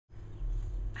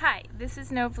This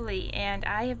is Novalee, and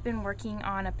I have been working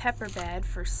on a pepper bed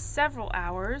for several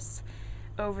hours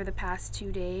over the past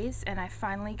 2 days, and I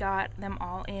finally got them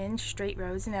all in straight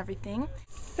rows and everything.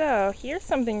 So here's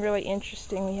something really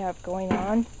interesting we have going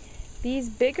on. These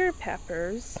bigger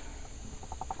peppers,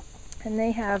 and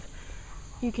they have,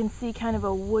 you can see, kind of a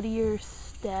woodier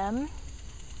stem,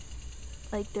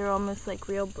 like they're almost like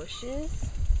real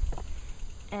bushes.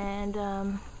 And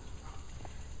there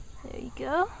you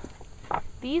go.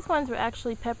 These ones were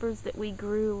actually peppers that we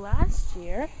grew last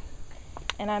year,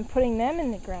 and I'm putting them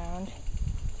in the ground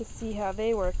to see how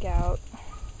they work out.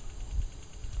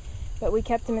 But we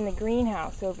kept them in the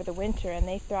greenhouse over the winter and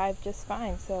they thrived just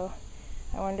fine, so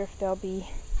I wonder if they'll be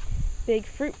big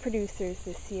fruit producers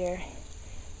this year.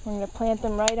 We're going to plant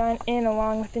them right on in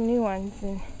along with the new ones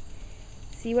and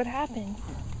see what happens.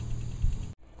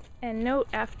 And note,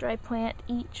 after I plant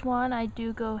each one, I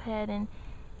do go ahead and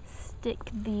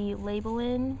stick the label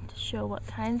in to show what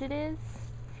kind it is.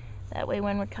 That way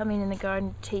when we're coming in the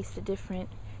garden to taste the different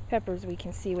peppers, we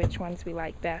can see which ones we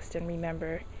like best and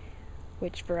remember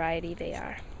which variety they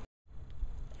are.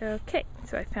 Okay,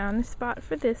 so I found the spot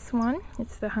for this one.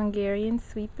 It's the Hungarian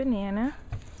sweet banana.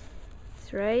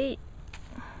 It's right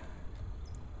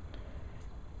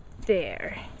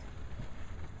there.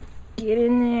 Get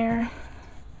in there.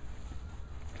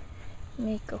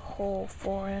 Make a hole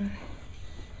for him.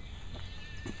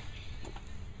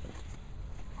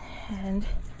 And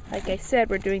like I said,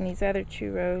 we're doing these other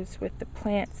 2 rows with the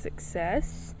Plant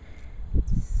Success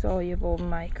soluble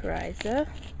mycorrhiza.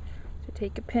 So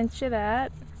take a pinch of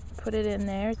that, put it in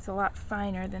there. It's a lot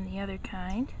finer than the other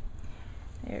kind.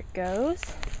 There it goes.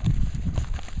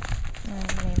 And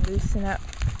I'm going to loosen up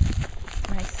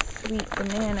my sweet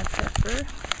banana pepper.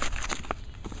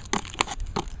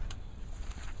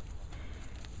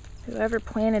 Whoever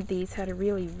planted these had a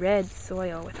really red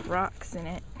soil with rocks in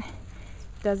it.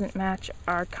 Doesn't match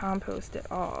our compost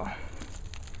at all.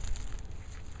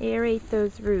 Aerate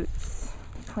those roots.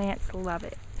 Plants love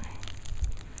it.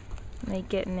 When they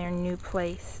get in their new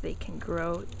place, they can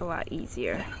grow a lot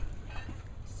easier.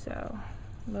 So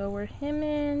lower him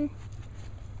in.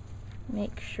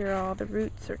 Make sure all the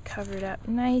roots are covered up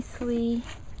nicely.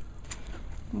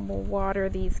 We'll water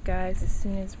these guys as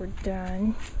soon as we're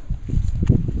done.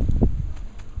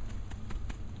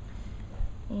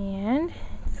 And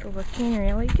it's looking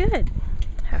really good.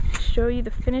 Have to show you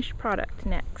the finished product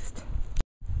next.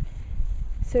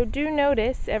 So do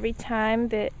notice every time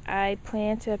that I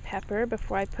plant a pepper,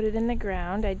 before I put it in the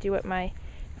ground, I do what my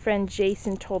friend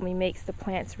Jason told me makes the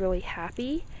plants really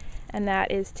happy, and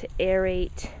that is to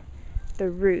aerate the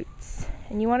roots.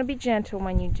 And you want to be gentle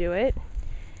when you do it.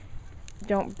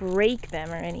 Don't break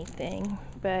them or anything,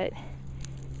 but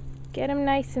get them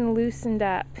nice and loosened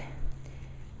up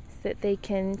so that they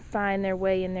can find their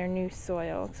way in their new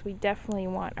soil, because we definitely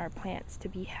want our plants to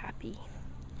be happy.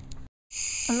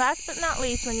 And last but not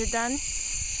least, when you're done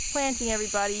planting,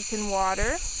 everybody, you can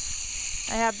water.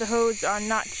 I have the hose on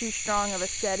not too strong of a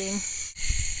setting.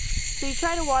 So you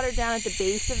try to water down at the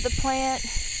base of the plant.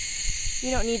 You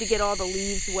don't need to get all the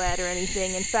leaves wet or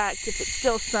anything. In fact, if it's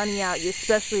still sunny out, you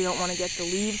especially don't want to get the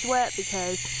leaves wet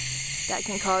because that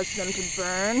can cause them to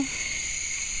burn.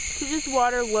 So just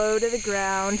water low to the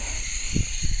ground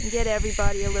and get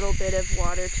everybody a little bit of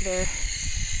water to their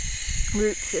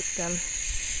root system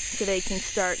so they can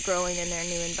start growing in their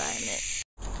new environment.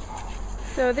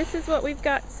 So this is what we've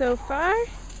got so far.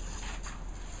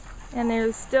 And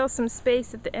there's still some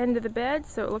space at the end of the bed,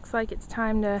 so it looks like it's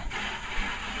time to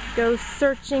go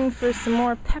searching for some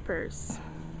more peppers.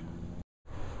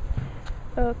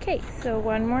 Okay, so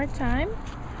one more time.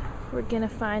 We're going to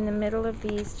find the middle of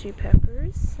these 2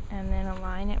 peppers and then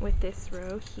align it with this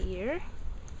row here.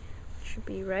 Should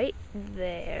be right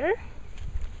there.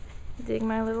 Dig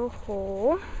my little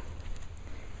hole.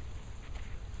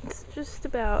 It's just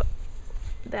about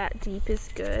that deep is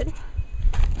good.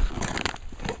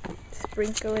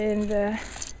 Sprinkle in the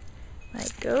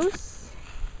mycos,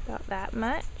 about that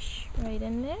much, right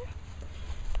in there.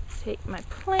 Take my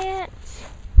plant.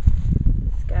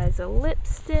 This guy's a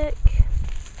lipstick.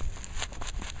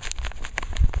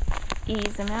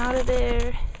 Ease them out of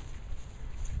there.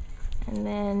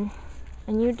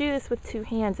 And you do this with 2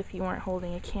 hands if you weren't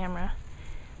holding a camera.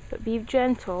 But be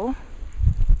gentle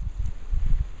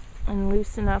and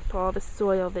loosen up all the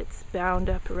soil that's bound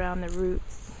up around the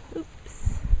roots.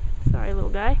 Oops. Sorry, little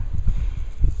guy.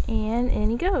 And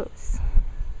in he goes.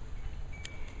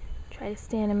 Try to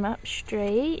stand him up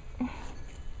straight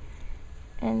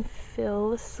and fill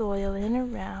the soil in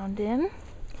around him.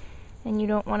 And you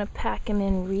don't want to pack him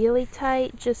in really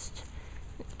tight, just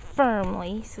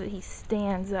firmly so that he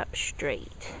stands up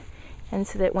straight. and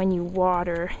so that when you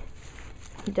water,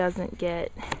 he doesn't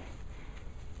get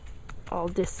all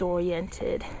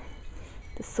disoriented.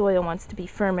 The soil wants to be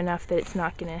firm enough that it's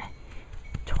not going to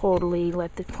totally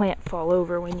let the plant fall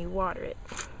over when you water it.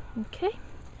 Okay,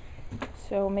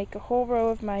 so make a whole row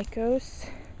of mycos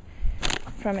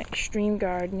from Extreme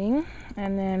Gardening,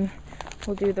 and then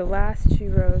we'll do the last 2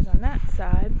 rows on that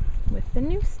side with the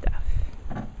new stuff.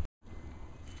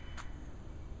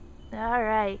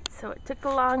 Alright, so it took a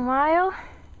long while,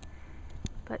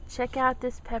 but check out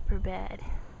this pepper bed.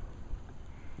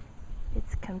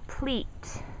 It's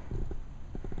complete.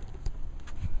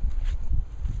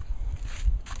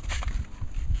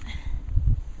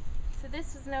 So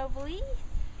this was Novalee,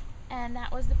 and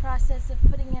that was the process of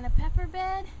putting in a pepper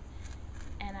bed,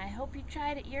 and I hope you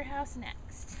try it at your house next.